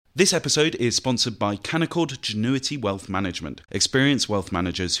This episode is sponsored by Canaccord Genuity Wealth Management, experienced wealth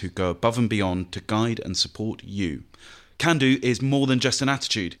managers who go above and beyond to guide and support you. Can do is more than just an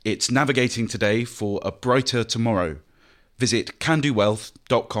attitude. It's navigating today for a brighter tomorrow. Visit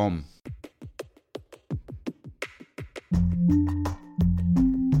candowealth.com.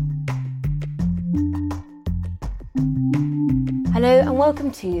 Hello and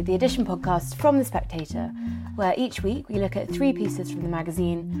welcome to the Edition podcast from The Spectator, where each week we look at three pieces from the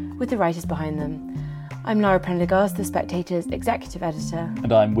magazine with the writers behind them. I'm Lara, The Spectator's executive editor.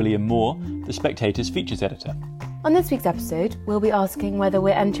 And I'm William Moore, The Spectator's features editor. On this week's episode, we'll be asking whether we're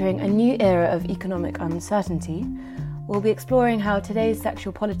entering a new era of economic uncertainty, we'll be exploring how today's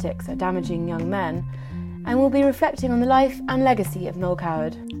sexual politics are damaging young men, and we'll be reflecting on the life and legacy of Noel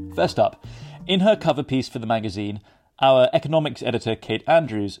Coward. First up, in her cover piece for the magazine, our economics editor Kate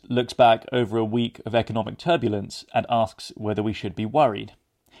Andrews looks back over a week of economic turbulence and asks whether we should be worried.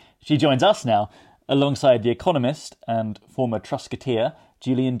 She joins us now alongside the economist and former Trussketeer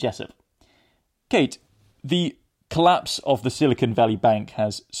Julian Jessop. Kate, the collapse of the Silicon Valley Bank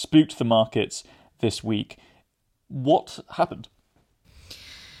has spooked the markets this week. What happened?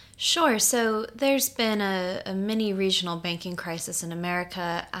 Sure. So there's been a mini regional banking crisis in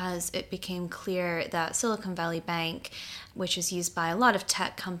America as it became clear that Silicon Valley Bank, which is used by a lot of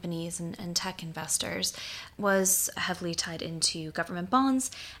tech companies and tech investors, was heavily tied into government bonds.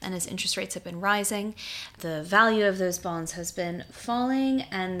 And as interest rates have been rising, the value of those bonds has been falling,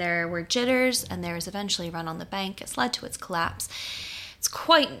 and there were jitters, and there was eventually a run on the bank. It's led to its collapse. It's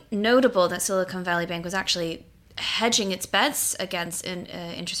quite notable that Silicon Valley Bank was actually hedging its bets against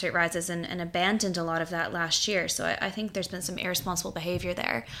interest rate rises and abandoned a lot of that last year. So I think there's been some irresponsible behavior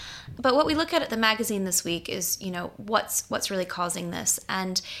there. But what we look at the magazine this week is, what's really causing this.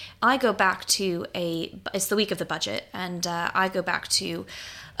 And I go back to it's the week of the budget, and I go back to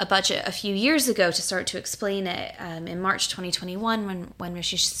a budget a few years ago to start to explain it. In March 2021, when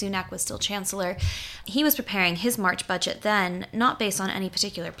Rishi Sunak was still Chancellor, he was preparing his March budget then, not based on any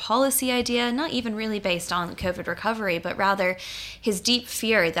particular policy idea, not even really based on COVID recovery, but rather his deep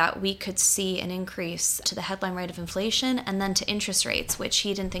fear that we could see an increase to the headline rate of inflation and then to interest rates, which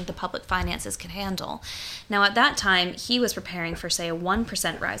he didn't think the public finances could handle. Now, at that time, he was preparing for, say, a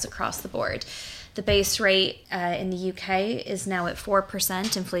 1% rise across the board. The base rate in the UK is now at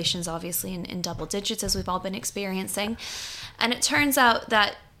 4%. Inflation's obviously in double digits, as we've all been experiencing. And it turns out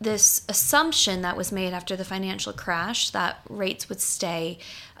that this assumption that was made after the financial crash, that rates would stay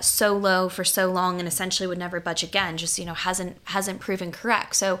so low for so long and essentially would never budge again, just hasn't proven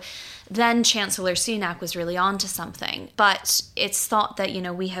correct. So then Chancellor Sunak was really onto something. But it's thought that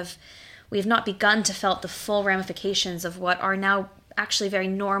we have not begun to felt the full ramifications of what are now actually very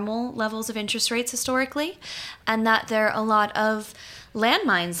normal levels of interest rates historically, and that there are a lot of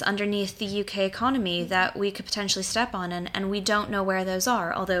landmines underneath the UK economy that we could potentially step on, and we don't know where those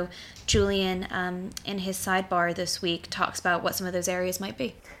are, although Julian, in his sidebar this week, talks about what some of those areas might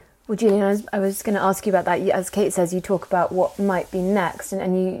be. Well, Julian, I was going to ask you about that. As Kate says, you talk about what might be next,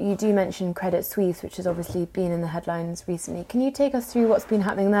 and you do mention Credit Suisse, which has obviously been in the headlines recently. Can you take us through what's been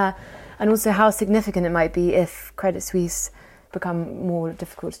happening there, and also how significant it might be if Credit Suisse become more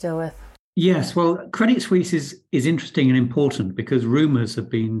difficult to deal with? Yes, well, Credit Suisse is interesting and important because rumours have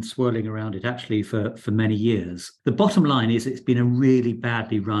been swirling around it actually for many years. The bottom line is it's been a really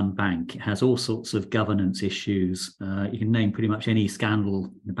badly run bank. It has all sorts of governance issues. You can name pretty much any scandal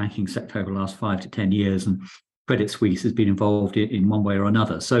in the banking sector over the last 5 to 10 years, and Credit Suisse has been involved in one way or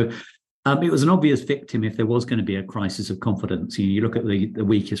another. So it was an obvious victim if there was going to be a crisis of confidence. You look at the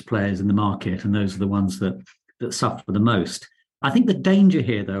weakest players in the market, and those are the ones that suffer the most. I think the danger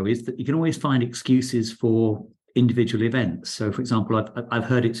here, though, is that you can always find excuses for individual events. So, for example, I've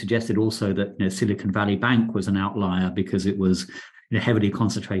heard it suggested also that Silicon Valley Bank was an outlier because it was heavily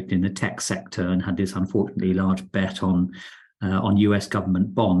concentrated in the tech sector and had this unfortunately large bet on US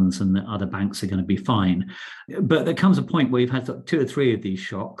government bonds, and that other banks are going to be fine. But there comes a point where we've had 2 or 3 of these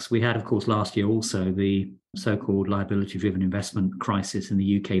shocks. We had, of course, last year also the so-called liability-driven investment crisis in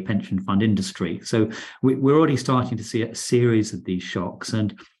the UK pension fund industry. So we're already starting to see a series of these shocks.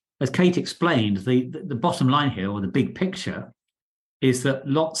 And as Kate explained, the bottom line here, or the big picture, is that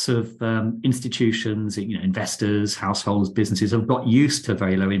lots of institutions, investors, households, businesses have got used to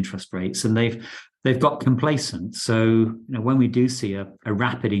very low interest rates, and they've got complacent. So when we do see a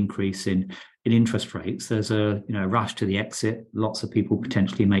rapid increase in interest rates, there's a rush to the exit. Lots of people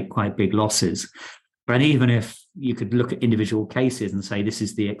potentially make quite big losses. And even if you could look at individual cases and say this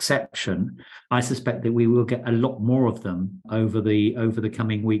is the exception, I suspect that we will get a lot more of them over the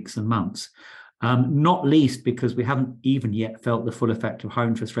coming weeks and months. not least because we haven't even yet felt the full effect of higher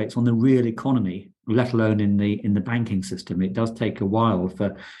interest rates on the real economy, let alone in the banking system. It does take a while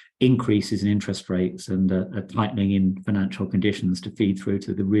for increases in interest rates and a tightening in financial conditions to feed through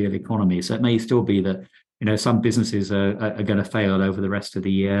to the real economy. So it may still be that some businesses are going to fail over the rest of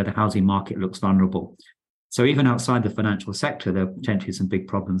the year. The housing market looks vulnerable. So even outside the financial sector, there are potentially some big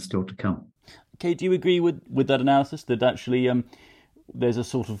problems still to come. Okay, do you agree with that analysis that actually there's a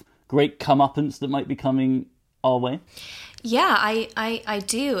sort of great comeuppance that might be coming our way? Yeah, I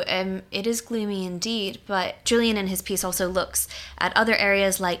do. It is gloomy indeed, but Julian in his piece also looks at other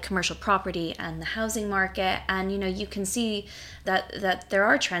areas like commercial property and the housing market, and you can see that there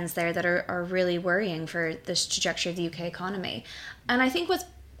are trends there that are really worrying for this trajectory of the UK economy. And I think what's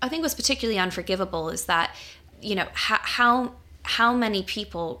particularly unforgivable is that how many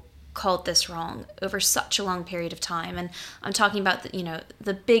people called this wrong over such a long period of time. And I'm talking about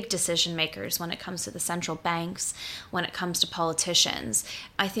the big decision makers when it comes to the central banks, when it comes to politicians.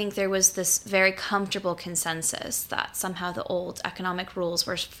 I think there was this very comfortable consensus that somehow the old economic rules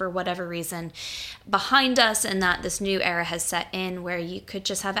were, for whatever reason, behind us, and that this new era has set in where you could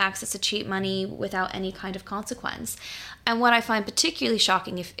just have access to cheap money without any kind of consequence. And what I find particularly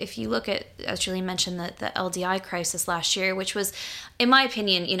shocking, if you look at, as Julian mentioned, the LDI crisis last year, which was, in my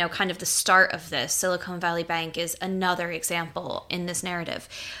opinion, kind of the start of this. Silicon Valley Bank is another example in this narrative.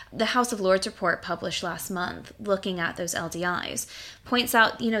 The House of Lords report published last month, looking at those LDIs, points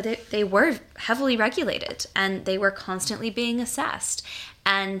out, they were heavily regulated and they were constantly being assessed.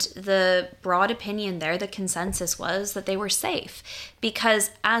 And the broad opinion there, the consensus was that they were safe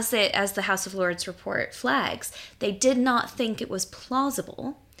because as the House of Lords report flags, they did not think it was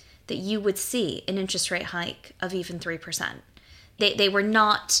plausible that you would see an interest rate hike of even 3%. They were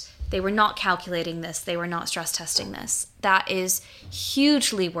not calculating this. They were not stress testing this. That is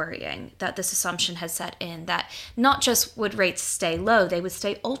hugely worrying that this assumption had set in, that not just would rates stay low, they would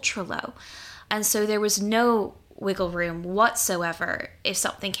stay ultra low. And so there was no wiggle room whatsoever if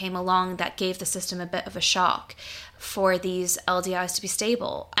something came along that gave the system a bit of a shock for these LDIs to be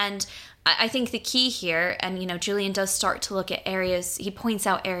stable. And I think the key here, and Julian does start to look at areas, he points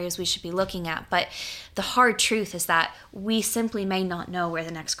out areas we should be looking at, but the hard truth is that we simply may not know where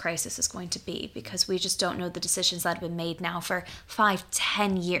the next crisis is going to be because we just don't know the decisions that have been made now for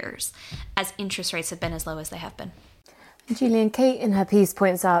 5-10 years as interest rates have been as low as they have been. Julian, Kate in her piece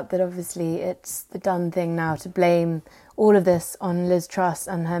points out that obviously it's the done thing now to blame all of this on Liz Truss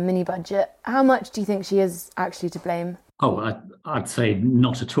and her mini budget. How much do you think she is actually to blame? Oh, I'd say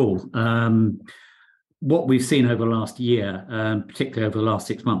not at all. What we've seen over the last year, particularly over the last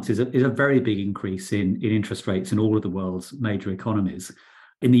 6 months, is a very big increase in interest rates in all of the world's major economies.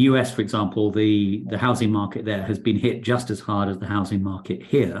 In the US, for example, the housing market there has been hit just as hard as the housing market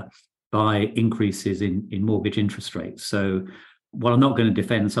here by increases in mortgage interest rates. So while I'm not going to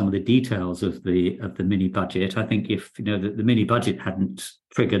defend some of the details of the mini budget, I think if the mini budget hadn't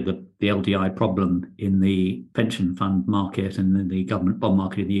triggered the LDI problem in the pension fund market and in the government bond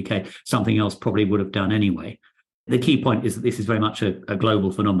market in the UK, something else probably would have done anyway. The key point is that this is very much a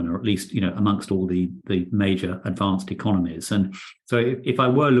global phenomenon, or at least amongst all the major advanced economies. And so if I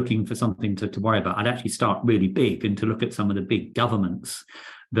were looking for something to worry about, I'd actually start really big and to look at some of the big governments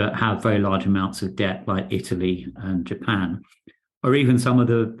that have very large amounts of debt, like Italy and Japan, or even some of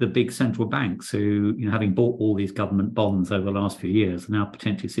the big central banks who, having bought all these government bonds over the last few years, are now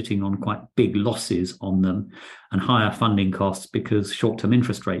potentially sitting on quite big losses on them and higher funding costs because short-term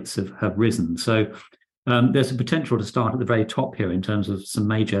interest rates have risen. So there's a potential to start at the very top here in terms of some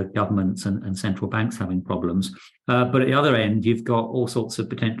major governments and central banks having problems. But at the other end, you've got all sorts of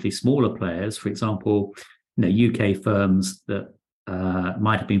potentially smaller players, for example, UK firms that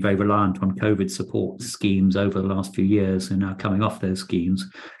might have been very reliant on COVID support schemes over the last few years and now coming off those schemes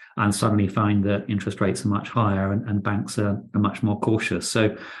and suddenly find that interest rates are much higher and banks are much more cautious.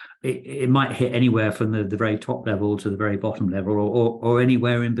 So it might hit anywhere from the very top level to the very bottom level or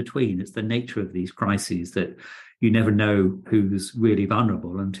anywhere in between. It's the nature of these crises that you never know who's really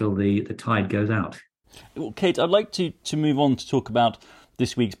vulnerable until the tide goes out. Well, Kate, I'd like to move on to talk about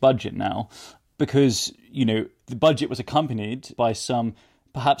this week's budget now, because, the budget was accompanied by some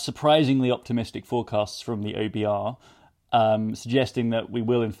perhaps surprisingly optimistic forecasts from the OBR, suggesting that we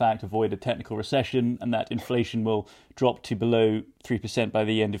will in fact avoid a technical recession and that inflation will drop to below 3% by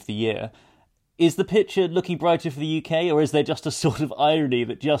the end of the year. Is the picture looking brighter for the UK, or is there just a sort of irony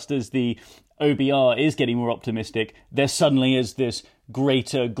that just as the OBR is getting more optimistic, there suddenly is this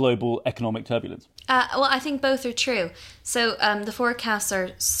greater global economic turbulence? Well, I think both are true. So the forecasts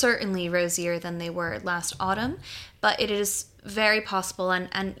are certainly rosier than they were last autumn, but it is very possible,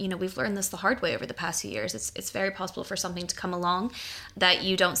 and we've learned this the hard way over the past few years. It's very possible for something to come along that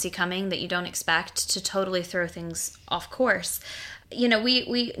you don't see coming, that you don't expect, to totally throw things off course.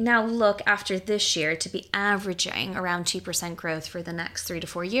 We now look after this year to be averaging around 2% growth for the next 3 to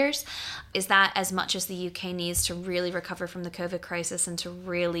 4 years. Is that as much as the UK needs to really recover from the COVID crisis and to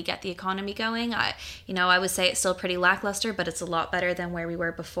really get the economy going? I would say it's still pretty lackluster, but it's a lot better than where we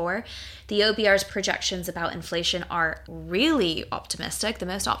were before. The OBR's projections about inflation are really optimistic, the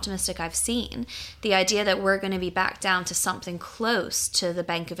most optimistic I've seen. The idea that we're going to be back down to something close to the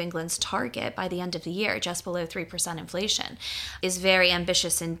Bank of England's target by the end of the year, just below 3% inflation, is very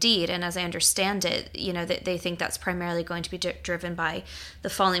ambitious indeed. And as I understand it, they think that's primarily going to be driven by the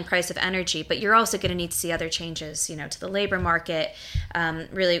falling price of energy. But you're also going to need to see other changes, to the labor market,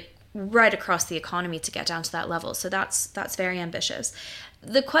 really right across the economy to get down to that level. So that's very ambitious.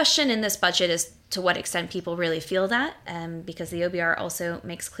 The question in this budget is to what extent people really feel that, because the OBR also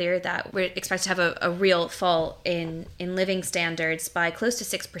makes clear that we expect to have a real fall in living standards by close to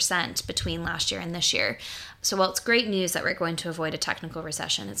 6% between last year and this year. So while it's great news that we're going to avoid a technical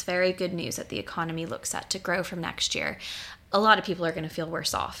recession, it's very good news that the economy looks set to grow from next year. A lot of people are going to feel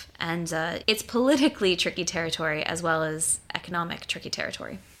worse off. And it's politically tricky territory as well as economic tricky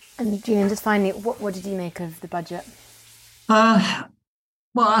territory. And Julian, just finally, what did you make of the budget?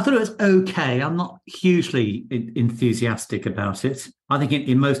 Well, I thought it was okay. I'm not hugely enthusiastic about it. I think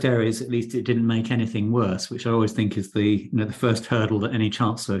in most areas, at least, it didn't make anything worse, which I always think is the first hurdle that any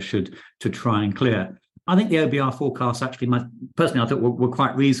chancellor should try and clear. I think the OBR forecasts actually, personally, I thought were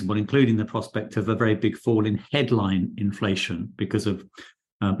quite reasonable, including the prospect of a very big fall in headline inflation because of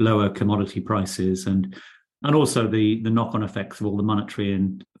lower commodity prices and also the knock-on effects of all the monetary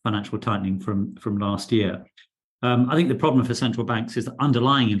and financial tightening from last year. I think the problem for central banks is that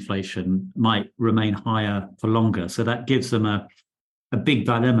underlying inflation might remain higher for longer. So that gives them a big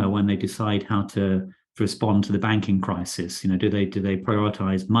dilemma when they decide how to respond to the banking crisis. Do they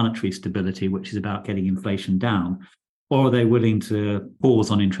prioritize monetary stability, which is about getting inflation down, or are they willing to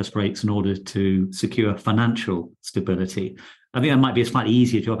pause on interest rates in order to secure financial stability? I think that might be a slightly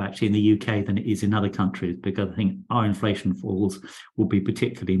easier job actually in the UK than it is in other countries, because I think our inflation falls will be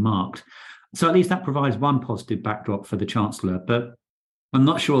particularly marked. So at least that provides one positive backdrop for the Chancellor, but I'm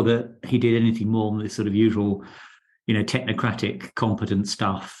not sure that he did anything more than this sort of usual, technocratic, competent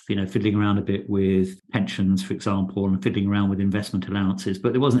stuff, fiddling around a bit with pensions, for example, and fiddling around with investment allowances,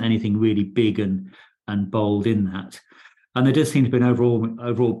 but there wasn't anything really big and bold in that. And there does seem to be an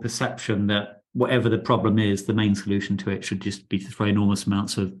overall perception that whatever the problem is, the main solution to it should just be to throw enormous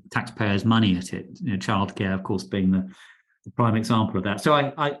amounts of taxpayers' money at it. Childcare, of course, being the prime example of that. So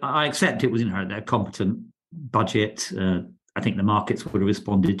I accept it was a competent budget. I think the markets would have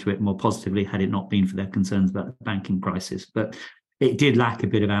responded to it more positively had it not been for their concerns about the banking crisis. But it did lack a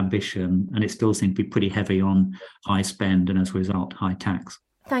bit of ambition, and it still seemed to be pretty heavy on high spend and, as a result, high tax.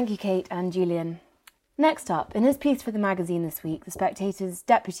 Thank you, Kate and Julian. Next up, in his piece for the magazine this week, The Spectator's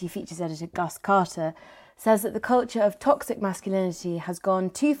deputy features editor Gus Carter says that the culture of toxic masculinity has gone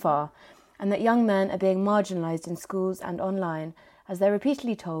too far and that young men are being marginalised in schools and online as they're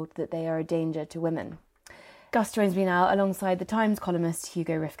repeatedly told that they are a danger to women. Gus joins me now alongside the Times columnist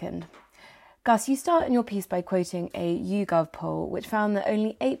Hugo Rifkind. Gus, you start in your piece by quoting a YouGov poll which found that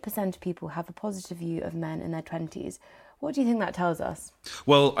only 8% of people have a positive view of men in their 20s. What do you think that tells us?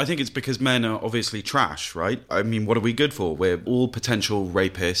 Well, I think it's because men are obviously trash, right? I mean, what are we good for? We're all potential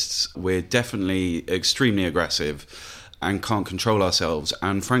rapists. We're definitely extremely aggressive and can't control ourselves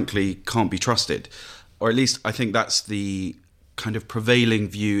and, frankly, can't be trusted. Or at least I think that's the kind of prevailing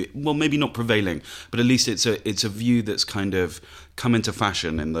view. Well, maybe not prevailing, but at least it's a view that's kind of come into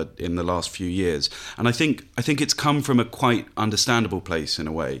fashion in the last few years. And I think it's come from a quite understandable place in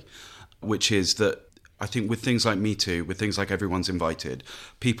a way, which is that I think with things like Me Too, with things like Everyone's Invited,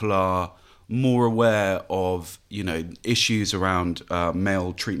 people are more aware of, issues around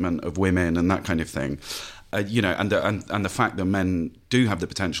male treatment of women and that kind of thing. And the fact that men do have the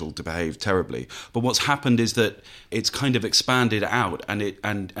potential to behave terribly. But what's happened is that it's kind of expanded out,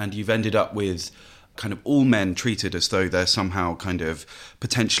 and you've ended up with kind of all men treated as though they're somehow kind of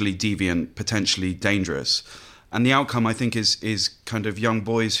potentially deviant, potentially dangerous. And the outcome, I think, is kind of young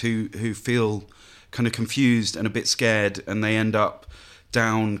boys who feel kind of confused and a bit scared, and they end up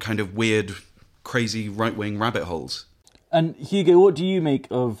down kind of weird, crazy right-wing rabbit holes. And Hugo, what do you make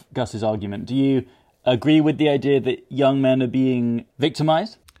of Gus's argument? Do you agree with the idea that young men are being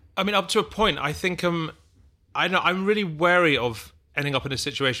victimised? I mean, up to a point. I think I'm really wary of ending up in a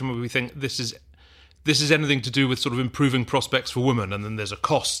situation where we think this is this is anything to do with sort of improving prospects for women, and then there's a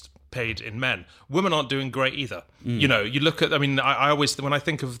cost paid in men. Women aren't doing great either. You know, you look at, I mean, I always, when I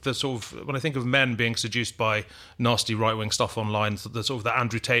think of men being seduced by nasty right-wing stuff online, the sort of the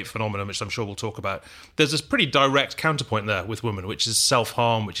Andrew Tate phenomenon, which I'm sure we'll talk about, there's this pretty direct counterpoint there with women, which is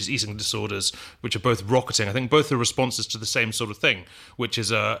self-harm, which is eating disorders, which are both rocketing. I think both are responses to the same sort of thing, which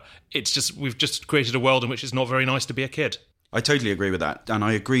is, we've just created a world in which it's not very nice to be a kid. I totally agree with that. And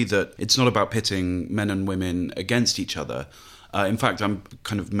I agree that it's not about pitting men and women against each other. In fact, I'm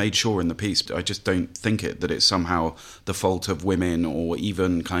kind of made sure in the piece, I just don't think that it's somehow the fault of women or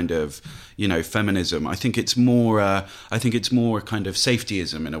even kind of, you know, feminism. I think it's more kind of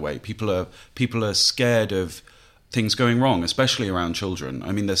safetyism in a way. People are scared of things going wrong, especially around children.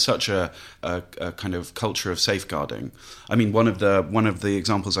 I mean, there's such a kind of culture of safeguarding. I mean, one of the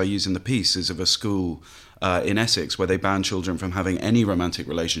examples I use in the piece is of a school in Essex where they ban children from having any romantic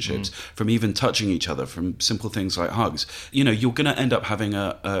relationships, from even touching each other, from simple things like hugs. You know, you're going to end up having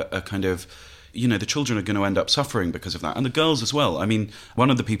a kind of, you know, the children are going to end up suffering because of that, and the girls as well. I mean,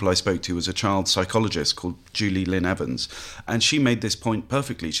 one of the people I spoke to was a child psychologist called Julie Lynn Evans, and she made this point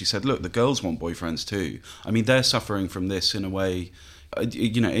perfectly. She said, look, the girls want boyfriends too. I mean, they're suffering from this in a way,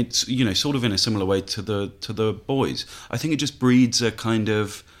 you know, it's, you know, sort of in a similar way to the boys. I think it just breeds a kind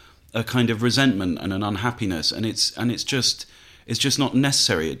of resentment and an unhappiness, and it's just not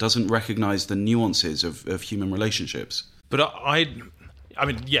necessary. It doesn't recognise the nuances of human relationships. But I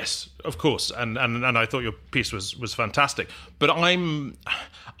mean, yes, of course, and I thought your piece was fantastic. But I'm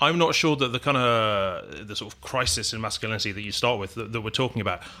not sure that the sort of crisis in masculinity that you start with that we're talking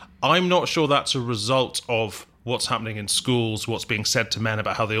about, I'm not sure that's a result of what's happening in schools, what's being said to men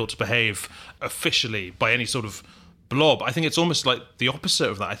about how they ought to behave officially by any sort of blob. I think it's almost like the opposite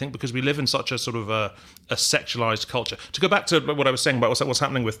of that. I think because we live in such a sort of a sexualized culture. To go back to what I was saying about what's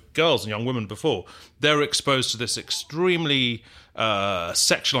happening with girls and young women before, they're exposed to this extremely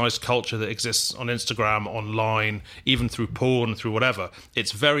sexualized culture that exists on Instagram, online, even through porn, through whatever.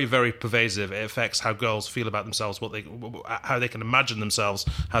 It's very, very pervasive. It affects how girls feel about themselves, how they can imagine themselves,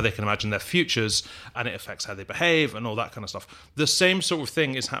 how they can imagine their futures, and it affects how they behave and all that kind of stuff. The same sort of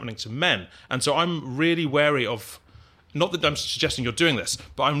thing is happening to men. And so I'm really wary of, not that I'm suggesting you're doing this,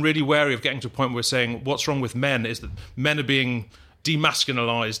 but I'm really wary of getting to a point where we're saying what's wrong with men is that men are being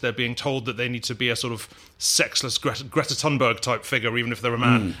demasculinized. They're being told that they need to be a sort of sexless Greta Thunberg type figure, even if they're a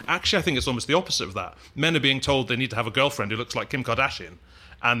man. Actually, I think it's almost the opposite of that. Men are being told they need to have a girlfriend who looks like Kim Kardashian,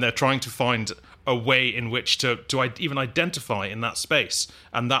 and they're trying to find a way in which to even identify in that space,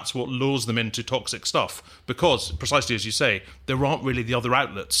 and that's what lures them into toxic stuff, because precisely as you say, there aren't really the other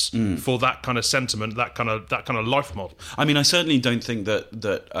outlets for that kind of sentiment, that kind of life model. I mean, I certainly don't think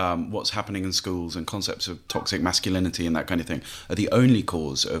that what's happening in schools and concepts of toxic masculinity and that kind of thing are the only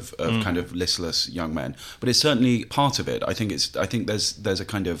cause of kind of listless young men, but it's certainly part of it. I think there's a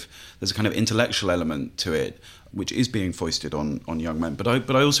kind of intellectual element to it, which is being foisted on young men. But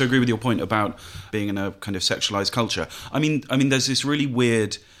I also agree with your point about being in a kind of sexualized culture. I mean, there's this really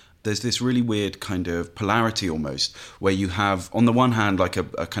weird kind of polarity almost, where you have, on the one hand, like a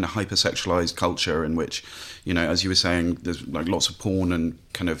kind of hypersexualized culture in which, you know, as you were saying, there's like lots of porn and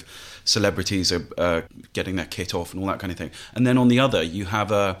kind of celebrities are getting their kit off and all that kind of thing. And then on the other, you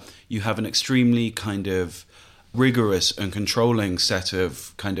have an extremely kind of rigorous and controlling set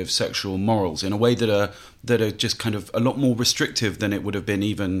of kind of sexual morals in a way that are just kind of a lot more restrictive than it would have been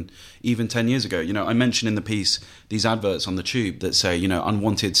even 10 years ago. You know, I mentioned in the piece these adverts on the tube that say, you know,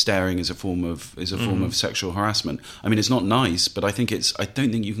 unwanted staring is a form of sexual harassment. I mean, it's not nice, but I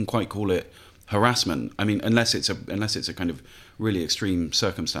don't think you can quite call it harassment. I mean, unless it's a kind of really extreme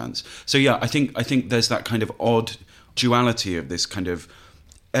circumstance. So yeah, I think there's that kind of odd duality of this kind of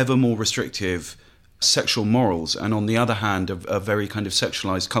ever more restrictive sexual morals, and on the other hand, a very kind of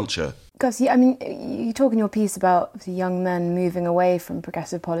sexualized culture. Gus, I mean, you talk in your piece about the young men moving away from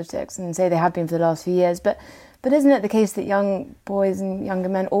progressive politics, and say they have been for the last few years, but isn't it the case that young boys and younger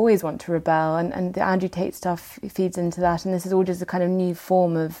men always want to rebel, and the Andrew Tate stuff feeds into that, and this is all just a kind of new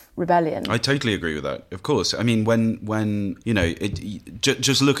form of rebellion? I totally agree with that, of course. I mean, when you know,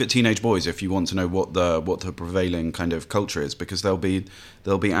 just look at teenage boys if you want to know what the prevailing kind of culture is, because they'll be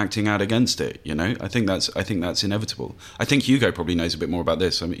acting out against it. You know, I think that's inevitable. I think Hugo probably knows a bit more about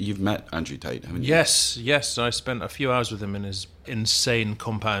this. I mean, you've met Andrew Tate, haven't you? Yes. I spent a few hours with him in his insane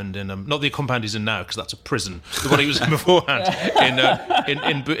compound not the compound he's in now, because that's a prison, the one he was in beforehand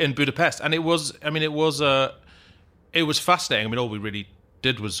in Budapest, and it was fascinating. I mean, all we really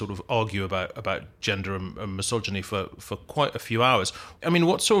did was sort of argue about gender and misogyny for quite a few hours. I mean,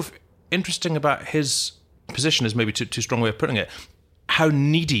 what's sort of interesting about his position is maybe too strong a way of putting it. how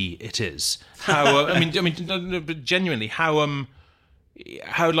needy it is. How but genuinely how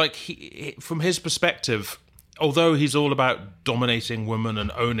like he from his perspective, although he's all about dominating women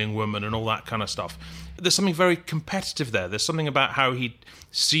and owning women and all that kind of stuff, there's something very competitive there. There's something about how he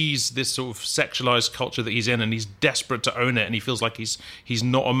sees this sort of sexualized culture that he's in, and he's desperate to own it, and he feels like he's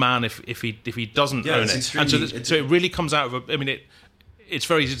not a man if he doesn't own it. And so it really comes out of it's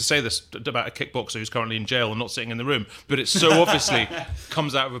very easy to say this about a kickboxer who's currently in jail and not sitting in the room, but it so obviously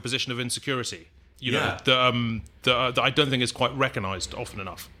comes out of a position of insecurity, that I don't think is quite recognised often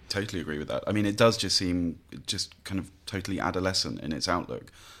enough. Totally agree with that. I mean, it does just seem just kind of totally adolescent in its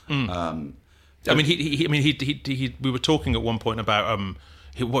outlook. We were talking at one point about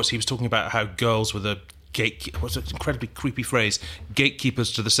he was talking about how girls were the what's an incredibly creepy phrase,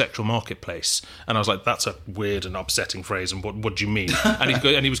 gatekeepers to the sexual marketplace. And I was like, that's a weird and upsetting phrase, and what do you mean? And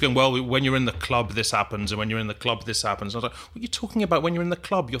he was going, well, when you're in the club this happens, and when you're in the club this happens. And I was like, what are you talking about when you're in the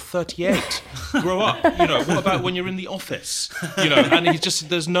club? You're 38. Grow up. What about when you're in the office? And he's just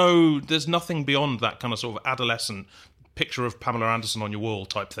there's nothing beyond that kind of sort of adolescent picture of Pamela Anderson on your wall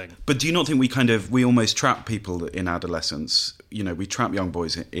type thing. But do you not think we almost trap people in adolescence? We trap young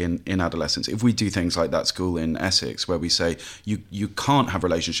boys in adolescence. If we do things like that school in Essex where we say you can't have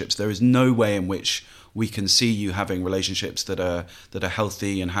relationships, there is no way in which we can see you having relationships that are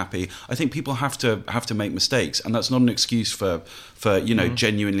healthy and happy. I think people have to make mistakes, and that's not an excuse for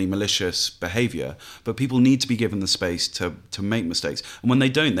genuinely malicious behaviour. But people need to be given the space to make mistakes, and when they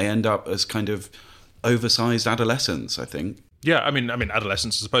don't, they end up as kind of oversized adolescents, I think. Yeah, I mean,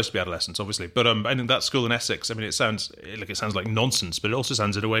 adolescence is supposed to be adolescence, obviously, but I think that school in Essex, it sounds like nonsense, but it also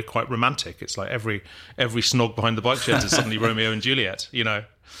sounds in a way quite romantic. It's like every snog behind the bike sheds is suddenly Romeo and Juliet. I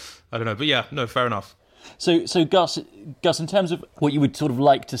don't know, but yeah, no, fair enough. So Gus, in terms of what you would sort of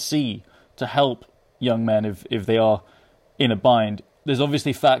like to see to help young men if they are in a bind, there's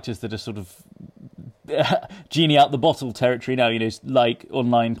obviously factors that are sort of genie out the bottle territory now, like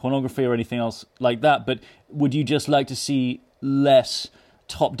online pornography or anything else like that. But would you just like to see less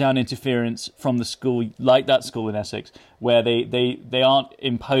top-down interference from the school, like that school in Essex, where they aren't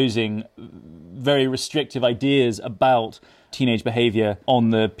imposing very restrictive ideas about teenage behaviour on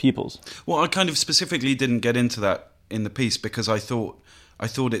the pupils? Well, I kind of specifically didn't get into that in the piece because I thought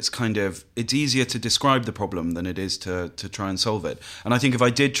it's easier to describe the problem than it is to try and solve it. And I think if I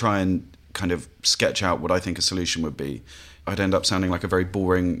did try and kind of sketch out what I think a solution would be, I'd end up sounding like a very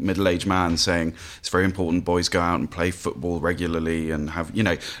boring middle-aged man saying it's very important boys go out and play football regularly and have,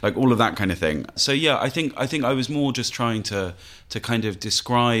 like all of that kind of thing. So yeah, I think I was more just trying to kind of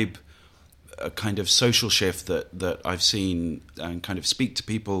describe a kind of social shift that I've seen and kind of speak to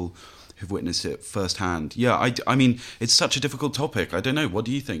people who've witnessed it firsthand. Yeah, I mean, it's such a difficult topic. I don't know. What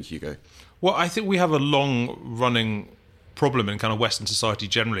do you think, Hugo? Well, I think we have a long-running problem in kind of Western society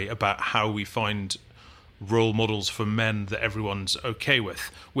generally about how we find role models for men that everyone's okay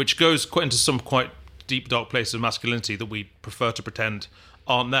with, which goes quite into some quite deep, dark places of masculinity that we prefer to pretend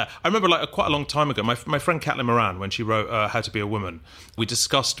aren't there. I remember quite a long time ago, my friend Caitlin Moran, when she wrote How to Be a Woman, we've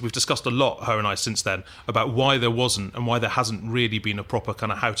discussed a lot, her and I, since then, about why there wasn't and why there hasn't really been a proper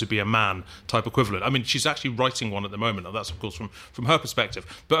kind of How to Be a Man type equivalent. I mean, she's actually writing one at the moment, and that's, of course, from her perspective.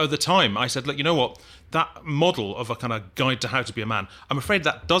 But at the time, I said, look, you know what? That model of a kind of guide to how to be a man, I'm afraid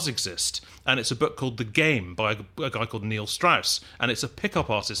that does exist. And it's a book called The Game by a guy called Neil Strauss. And it's a pickup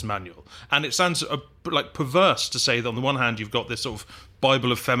artist manual. And it sounds perverse to say that on the one hand, you've got this sort of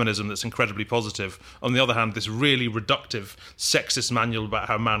Bible of feminism that's incredibly positive. On the other hand, this really reductive, sexist manual about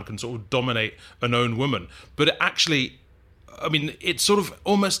how man can sort of dominate and own woman. But it actually, it's sort of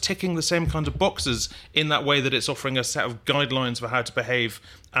almost ticking the same kind of boxes in that way that it's offering a set of guidelines for how to behave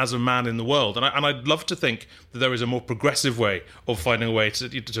as a man in the world. And I'd love to think that there is a more progressive way of finding a way to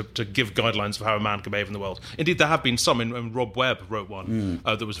give guidelines for how a man can behave in the world. Indeed, there have been some, and Rob Webb wrote one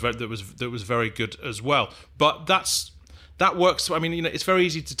that was very good as well. But that works. It's very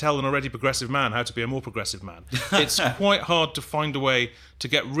easy to tell an already progressive man how to be a more progressive man. It's quite hard to find a way to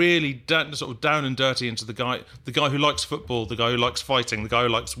get really down and dirty into the guy who likes football, the guy who likes fighting, the guy who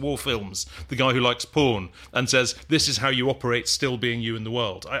likes war films, the guy who likes porn, and says, this is how you operate still being you in the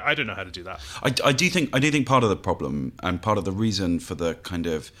world. I don't know how to do that. I do think part of the problem and part of the reason for the kind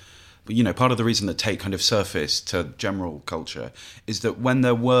of, part of the reason that Tate kind of surfaced to general culture is that when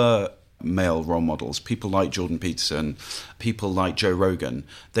there were male role models, people like Jordan Peterson, people like Joe Rogan,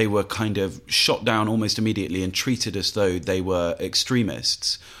 they were kind of shot down almost immediately and treated as though they were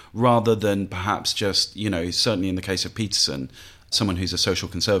extremists, rather than perhaps just, certainly in the case of Peterson, someone who's a social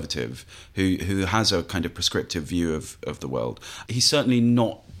conservative, who has a kind of prescriptive view of the world. He's certainly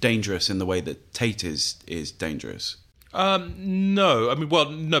not dangerous in the way that Tate is dangerous. No, I mean, well,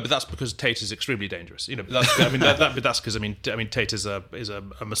 no, but that's because Tate is extremely dangerous. You know, but that's, I mean, that's because I mean, Tate is a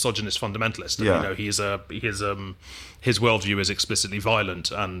misogynist fundamentalist. And, you know, his worldview is explicitly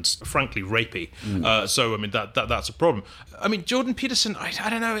violent and frankly rapey. So I mean, that's a problem. I mean, Jordan Peterson, I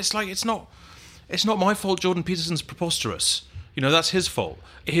don't know. It's like it's not my fault. Jordan Peterson's preposterous. You know, that's his fault.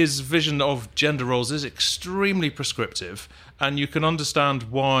 His vision of gender roles is extremely prescriptive, and you can understand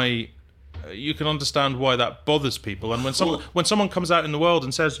why. That bothers people, and when someone comes out in the world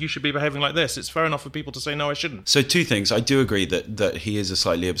and says you should be behaving like this, it's fair enough for people to say no, I shouldn't. So two things. I do agree that he is a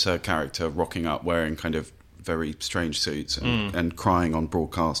slightly absurd character, rocking up wearing kind of very strange suits and crying on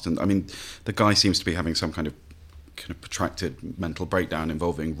broadcast. And I mean, the guy seems to be having some kind of protracted mental breakdown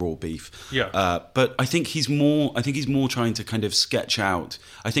involving raw beef. But I think he's more trying to kind of sketch out.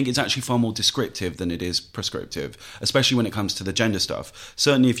 I think it's actually far more descriptive than it is prescriptive, especially when it comes to the gender stuff.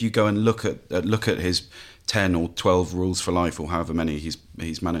 Certainly, if you go and look at his 10 or 12 rules for life, or however many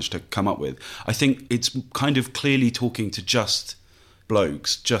he's managed to come up with, I think it's kind of clearly talking to just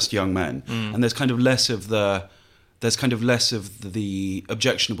blokes, just young men, and there's kind of less of the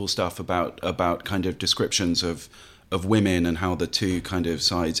objectionable stuff about kind of descriptions of women and how the two kind of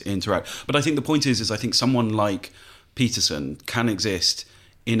sides interact. But I think the point is I think someone like Peterson can exist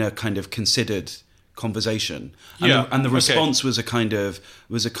in a kind of considered conversation. And the response was a kind of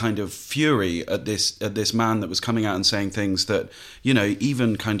fury at this man that was coming out and saying things that, you know,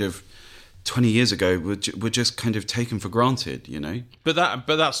 even kind of 20 years ago were just kind of taken for granted, you know. But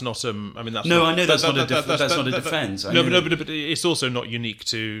that's not. I mean, that's no. Not, I know that's not a defence. But it's also not unique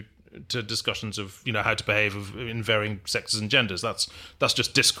to discussions of, you know, how to behave in varying sexes and genders. That's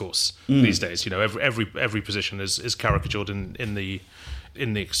just discourse these days. You know, every position is caricatured in the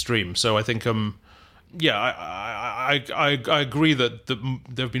extreme. So I think I agree that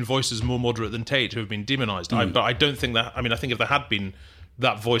there have been voices more moderate than Tate who have been demonised. But I don't think that. I mean, I think if there had been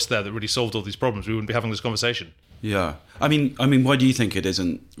that voice there that really solved all these problems, we wouldn't be having this conversation. Yeah, I mean, why do you think it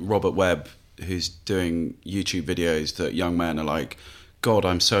isn't Robert Webb who's doing YouTube videos that young men are like, God,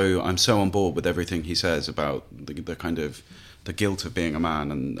 I'm so on board with everything he says about the kind of the guilt of being a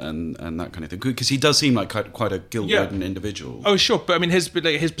man and that kind of thing, because he does seem like quite a guilt-ridden individual. Oh, sure, but I mean his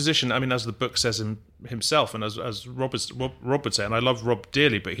position. I mean, as the book says himself, and as Rob would say, and I love Rob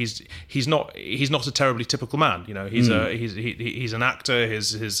dearly, but he's not a terribly typical man. You know, he's an actor.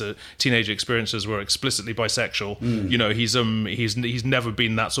 His teenage experiences were explicitly bisexual. You know, he's never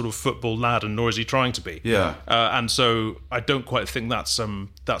been that sort of football lad, and nor is he trying to be. Yeah, and so I don't quite think that's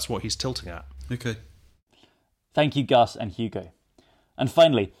what he's tilting at. Okay. Thank you, Gus and Hugo. And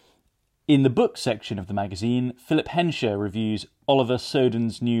finally, in the book section of the magazine, Philip Hensher reviews Oliver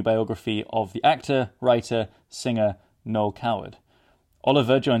Soden's new biography of the actor, writer, singer Noel Coward.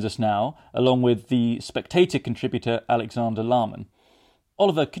 Oliver joins us now, along with the Spectator contributor Alexander Larman.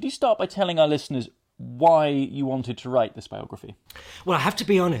 Oliver, could you start by telling our listeners why you wanted to write this biography? Well, I have to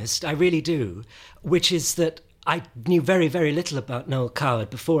be honest, I really do, which is that I knew very, very little about Noel Coward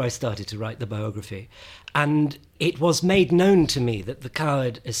before I started to write the biography. And it was made known to me that the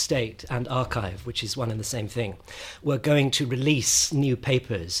Coward estate and archive, which is one and the same thing, were going to release new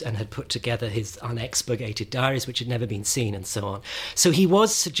papers and had put together his unexpurgated diaries, which had never been seen, and so on. So he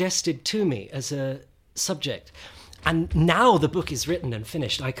was suggested to me as a subject. And now the book is written and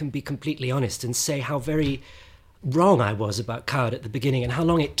finished, I can be completely honest and say how very wrong I was about Coward at the beginning and how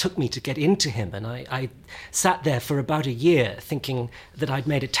long it took me to get into him. And I sat there for about a year thinking that I'd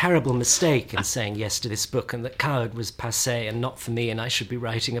made a terrible mistake in saying yes to this book and that Coward was passé and not for me, and I should be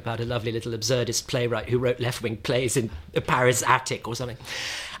writing about a lovely little absurdist playwright who wrote left-wing plays in a Paris attic or something.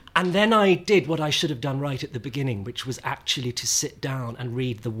 And then I did what I should have done right at the beginning, which was actually to sit down and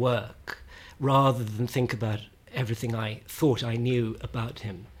read the work rather than think about everything I thought I knew about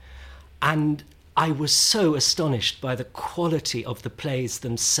him. And I was so astonished by the quality of the plays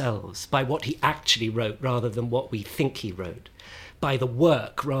themselves, by what he actually wrote rather than what we think he wrote, by the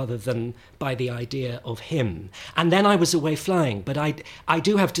work rather than by the idea of him. And then I was away flying, but I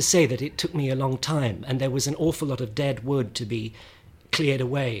do have to say that it took me a long time, and there was an awful lot of dead wood to be cleared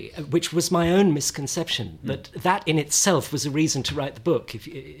away, which was my own misconception. But that in itself was a reason to write the book.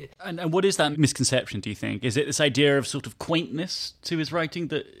 And what is that misconception, do you think? Is it this idea of sort of quaintness to his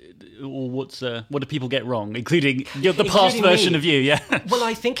writing, or what do people get wrong, including the past version of you? Yeah. Well,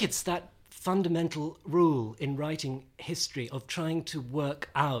 I think it's that fundamental rule in writing history of trying to work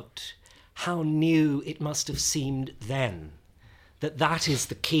out how new it must have seemed then. That is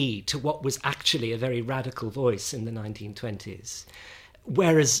the key to what was actually a very radical voice in the 1920s.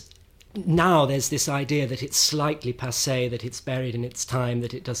 Whereas now there's this idea that it's slightly passé, that it's buried in its time,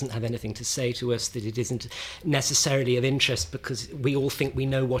 that it doesn't have anything to say to us, that it isn't necessarily of interest because we all think we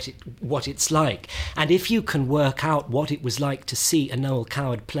know what it's like. And if you can work out what it was like to see a Noel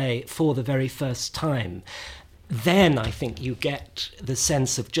Coward play for the very first time, then I think you get the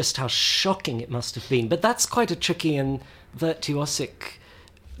sense of just how shocking it must have been. But that's quite a tricky and virtuosic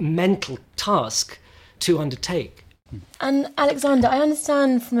mental task to undertake. And Alexander, I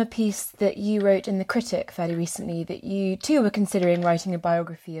understand from a piece that you wrote in The Critic fairly recently that you too were considering writing a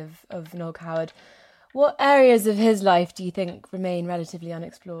biography of Noel Coward. What areas of his life do you think remain relatively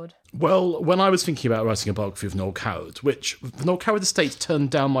unexplored? Well, when I was thinking about writing a biography of Noel Coward, which the Noel Coward estate turned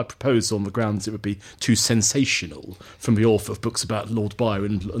down my proposal on the grounds it would be too sensational from the author of books about Lord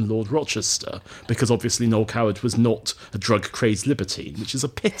Byron and Lord Rochester, because obviously Noel Coward was not a drug-crazed libertine, which is a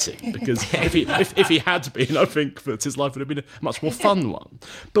pity, because if he had been, I think that his life would have been a much more fun one.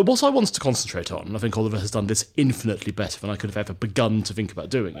 But what I wanted to concentrate on, and I think Oliver has done this infinitely better than I could have ever begun to think about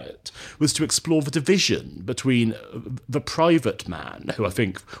doing it, was to explore the division between the private man, who I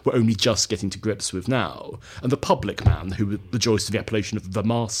think we're only just getting to grips with now, and the public man who rejoiced in the appellation of the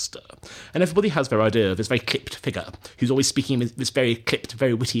master. And everybody has their idea of this very clipped figure who's always speaking in this very clipped,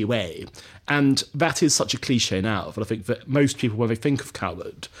 very witty way. And that is such a cliche now that I think that most people, when they think of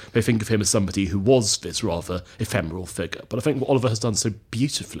Coward, they think of him as somebody who was this rather ephemeral figure. But I think what Oliver has done so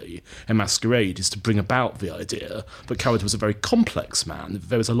beautifully in Masquerade is to bring about the idea that Coward was a very complex man.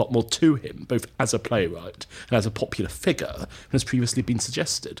 There was a lot more to him, both as a playwright and as a popular figure, than has previously been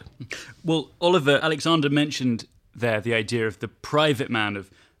suggested. Well, Oliver, Alexander mentioned there the idea of the private man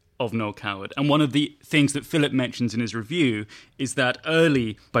of Noel Coward. And one of the things that Philip mentions in his review is that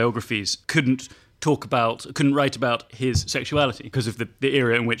early biographies couldn't write about his sexuality because of the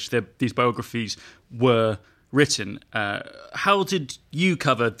era in which these biographies were written. How did you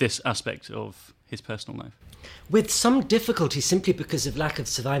cover this aspect of his personal life? With some difficulty, simply because of lack of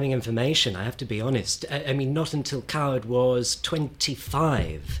surviving information, I have to be honest. I mean, not until Coward was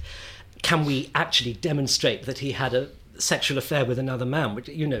 25 can we actually demonstrate that he had a sexual affair with another man. Which,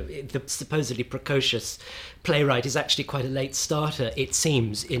 you know, the supposedly precocious playwright is actually quite a late starter, it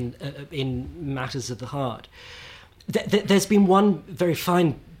seems, in matters of the heart. There's been one very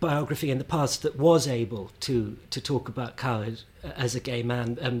fine biography in the past that was able to talk about Coward as a gay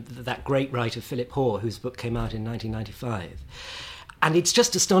man, that great writer Philip Hoare, whose book came out in 1995. And it's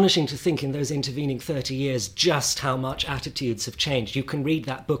just astonishing to think in those intervening 30 years just how much attitudes have changed. You can read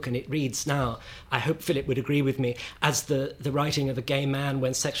that book and it reads now, I hope Philip would agree with me, as the writing of a gay man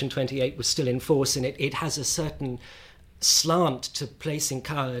when Section 28 was still in force, and it has a certain slant to placing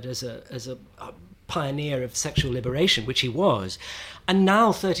Coward as a pioneer of sexual liberation, which he was. And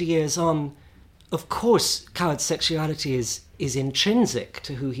now, 30 years on, of course, Coward's sexuality is intrinsic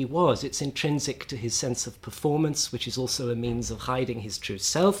to who he was. It's intrinsic to his sense of performance, which is also a means of hiding his true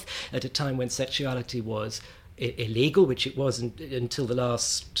self at a time when sexuality was illegal, which it was until the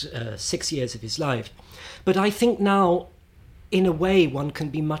last 6 years of his life. But I think now, in a way, one can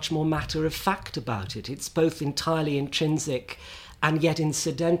be much more matter of fact about it. It's both entirely intrinsic and yet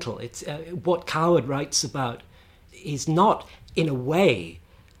incidental. It's what Coward writes about is not, in a way,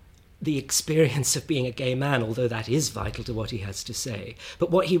 the experience of being a gay man, although that is vital to what he has to say.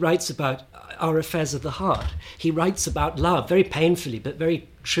 But what he writes about are affairs of the heart. He writes about love very painfully, but very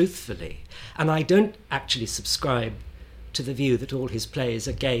truthfully. And I don't actually subscribe to the view that all his plays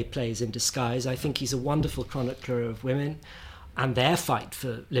are gay plays in disguise. I think he's a wonderful chronicler of women and their fight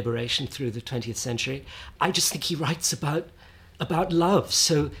for liberation through the 20th century. I just think he writes about love.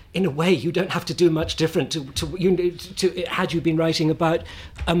 So in a way, you don't have to do much different to had you been writing about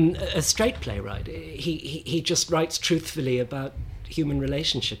a straight playwright. He just writes truthfully about human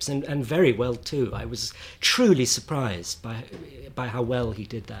relationships, and very well too. I was truly surprised by how well he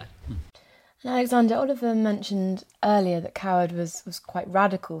did that. And Alexander, Oliver mentioned earlier that Coward was quite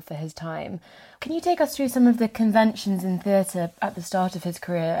radical for his time. Can you take us through some of the conventions in theatre at the start of his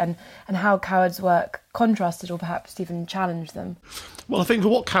career and how Coward's work contrasted or perhaps even challenged them? Well, I think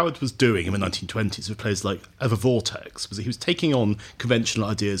what Coward was doing in the 1920s with plays like The Vortex was that he was taking on conventional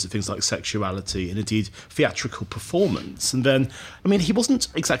ideas of things like sexuality and indeed theatrical performance. And then, I mean, he wasn't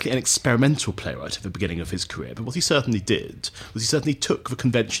exactly an experimental playwright at the beginning of his career, but what he certainly did was he certainly took the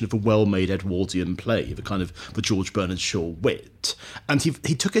convention of a well-made Edwardian play, the kind of the George Bernard Shaw wit, and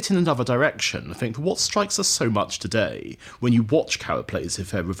he took it in another direction. I think what strikes us so much today when you watch Coward plays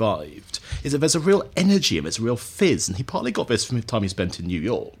if they're revived is that there's a real energy in him, there's a real fizz. And he partly got this from the time he spent in New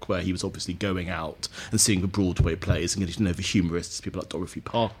York, where he was obviously going out and seeing the Broadway plays and getting to know the humourists, people like Dorothy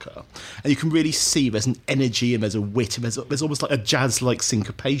Parker. And you can really see there's an energy and there's a wit and there's almost like a jazz-like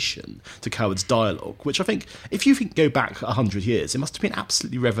syncopation to Coward's dialogue, which I think, if you go back 100 years, it must have been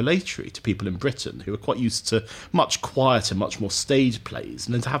absolutely revelatory to people in Britain who are quite used to much quieter, much more stage plays,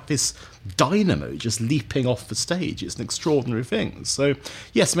 and then to have this dynamo just leaping off the stage, it's an extraordinary thing. So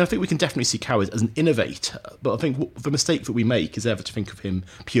yes, I mean, I think we can definitely see Coward as an innovator, but I think the mistake that we make is ever to think of him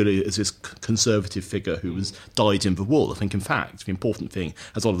purely as this conservative figure who was dyed in the wool. I think, in fact, the important thing,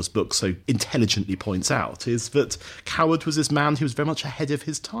 as Oliver's book so intelligently points out, is that Coward was this man who was very much ahead of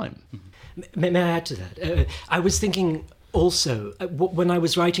his time. May I add to that? I was thinking also, when I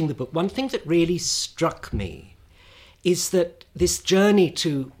was writing the book, one thing that really struck me is that this journey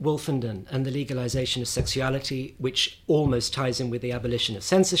to Wolfenden and the legalisation of sexuality, which almost ties in with the abolition of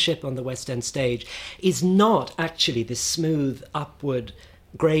censorship on the West End stage, is not actually this smooth upward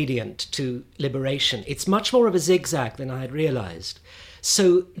gradient to liberation. It's much more of a zigzag than I had realised.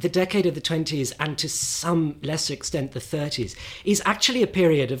 So the decade of the 20s, and to some lesser extent the 30s, is actually a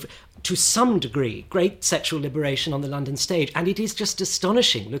period of, to some degree, great sexual liberation on the London stage. And it is just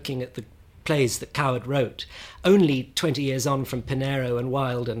astonishing looking at the plays that Coward wrote, only 20 years on from Pinero and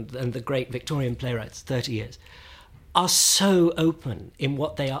Wilde and the great Victorian playwrights, 30 years, are so open in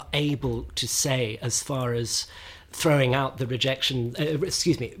what they are able to say as far as throwing out the rejecting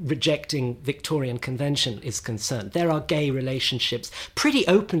Victorian convention is concerned. There are gay relationships pretty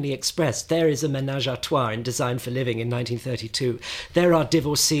openly expressed. There is a ménage à trois in Design for Living in 1932. There are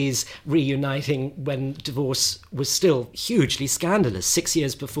divorcees reuniting when divorce was still hugely scandalous, 6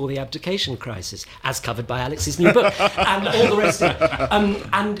 years before the abdication crisis, as covered by Alex's new book, and all the rest of it.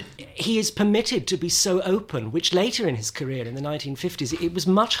 And he is permitted to be so open, which later in his career, in the 1950s, it was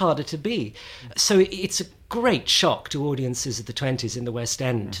much harder to be. So it's a great shock to audiences of the 20s in the West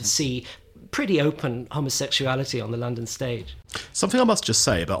End to see pretty open homosexuality on the London stage. Something I must just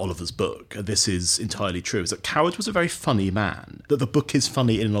say about Oliver's book, and this is entirely true, is that Coward was a very funny man, that the book is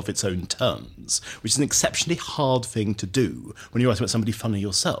funny in and of its own terms, which is an exceptionally hard thing to do when you're writing about somebody funny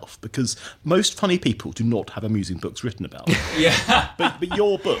yourself, because most funny people do not have amusing books written about them. Yeah. But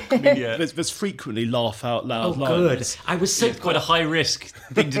your book, I mean, there's frequently laugh out loud lines. Good. I was so... It's quite a high-risk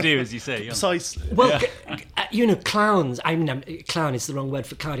thing to do, as you say. Yeah. Precisely. Well, you know, clowns, clown is the wrong word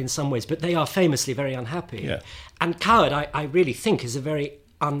for coward in some ways, but they are famously very unhappy. Yeah. And Coward, I really think, is a very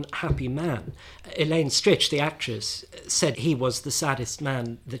unhappy man. Elaine Stritch, the actress, said he was the saddest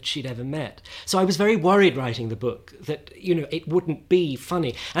man that she'd ever met. So I was very worried writing the book that, you know, it wouldn't be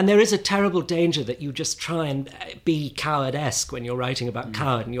funny. And there is a terrible danger that you just try and be Coward-esque when you're writing about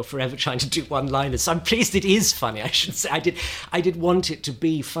Coward, and you're forever trying to do one-liners. So I'm pleased it is funny, I should say. I did want it to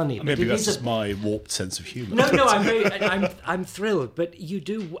be funny. Maybe that's just my warped sense of humour. No, I'm thrilled. But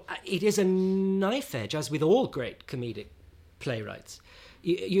it is a knife edge, as with all great comedic playwrights.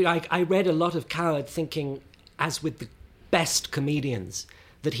 I read a lot of Coward thinking, as with the best comedians,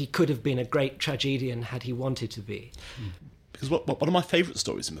 that he could have been a great tragedian had he wanted to be. Because one of my favourite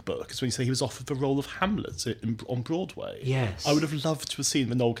stories in the book is when you say he was offered the role of Hamlet on Broadway. Yes. I would have loved to have seen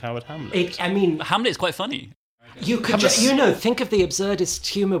the Noel Coward Hamlet. Hamlet's quite funny. You could, think of the absurdist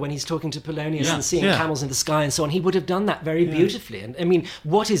humour when he's talking to Polonius and seeing camels in the sky and so on. He would have done that very beautifully. And I mean,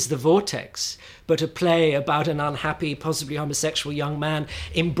 what is The Vortex but a play about an unhappy, possibly homosexual young man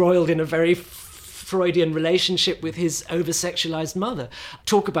embroiled in a very Freudian relationship with his over-sexualised mother?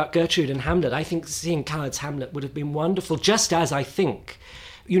 Talk about Gertrude and Hamlet. I think seeing Coward's Hamlet would have been wonderful, just as I think,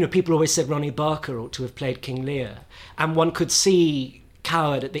 you know, people always said Ronnie Barker ought to have played King Lear. And one could see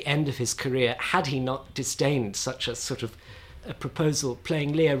Coward at the end of his career, had he not disdained such a sort of a proposal,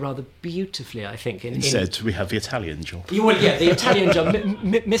 playing Lear rather beautifully, I think. Instead, we have the Italian job. The Italian job.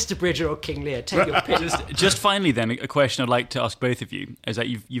 Mr. Bridger or King Lear, take your pick. Just finally then, a question I'd like to ask both of you is that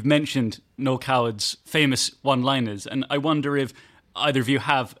you've mentioned Noel Coward's famous one-liners, and I wonder if either of you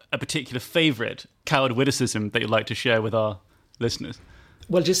have a particular favourite Coward witticism that you'd like to share with our listeners.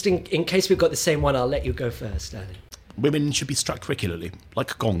 Well, just in case we've got the same one, I'll let you go first, Alan. Women should be struck regularly,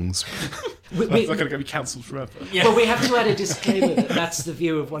 like gongs. That's not going to be cancelled forever. Yeah. Well, we have to add a disclaimer that that's the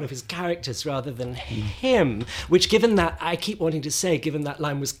view of one of his characters rather than him, which, given that, I keep wanting to say, given that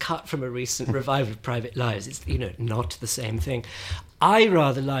line was cut from a recent revival of Private Lives, it's, you know, not the same thing. I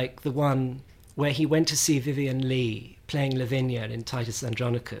rather like the one where he went to see Vivian Leigh playing Lavinia in Titus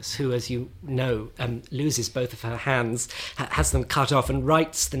Andronicus, who, as you know, loses both of her hands, has them cut off, and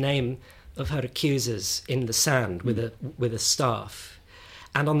writes the name of her accusers in the sand with a staff.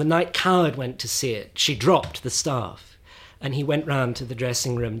 And on the night Coward went to see it, she dropped the staff. And he went round to the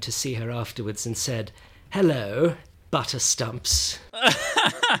dressing room to see her afterwards and said, "Hello, butter stumps,"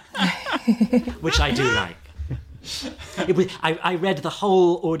 which I do like. I read the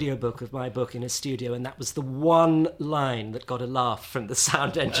whole audiobook of my book in a studio, and that was the one line that got a laugh from the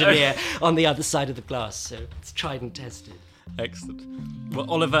sound engineer on the other side of the glass. So it's tried and tested. Excellent. Well,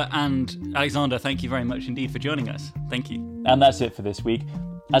 Oliver and Alexander, thank you very much indeed for joining us. Thank you. And that's it for this week.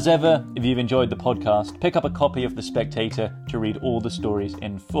 As ever, if you've enjoyed the podcast, pick up a copy of The Spectator to read all the stories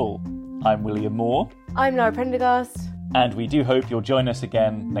in full. I'm William Moore. I'm Lara Prendergast. And we do hope you'll join us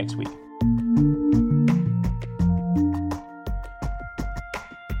again next week.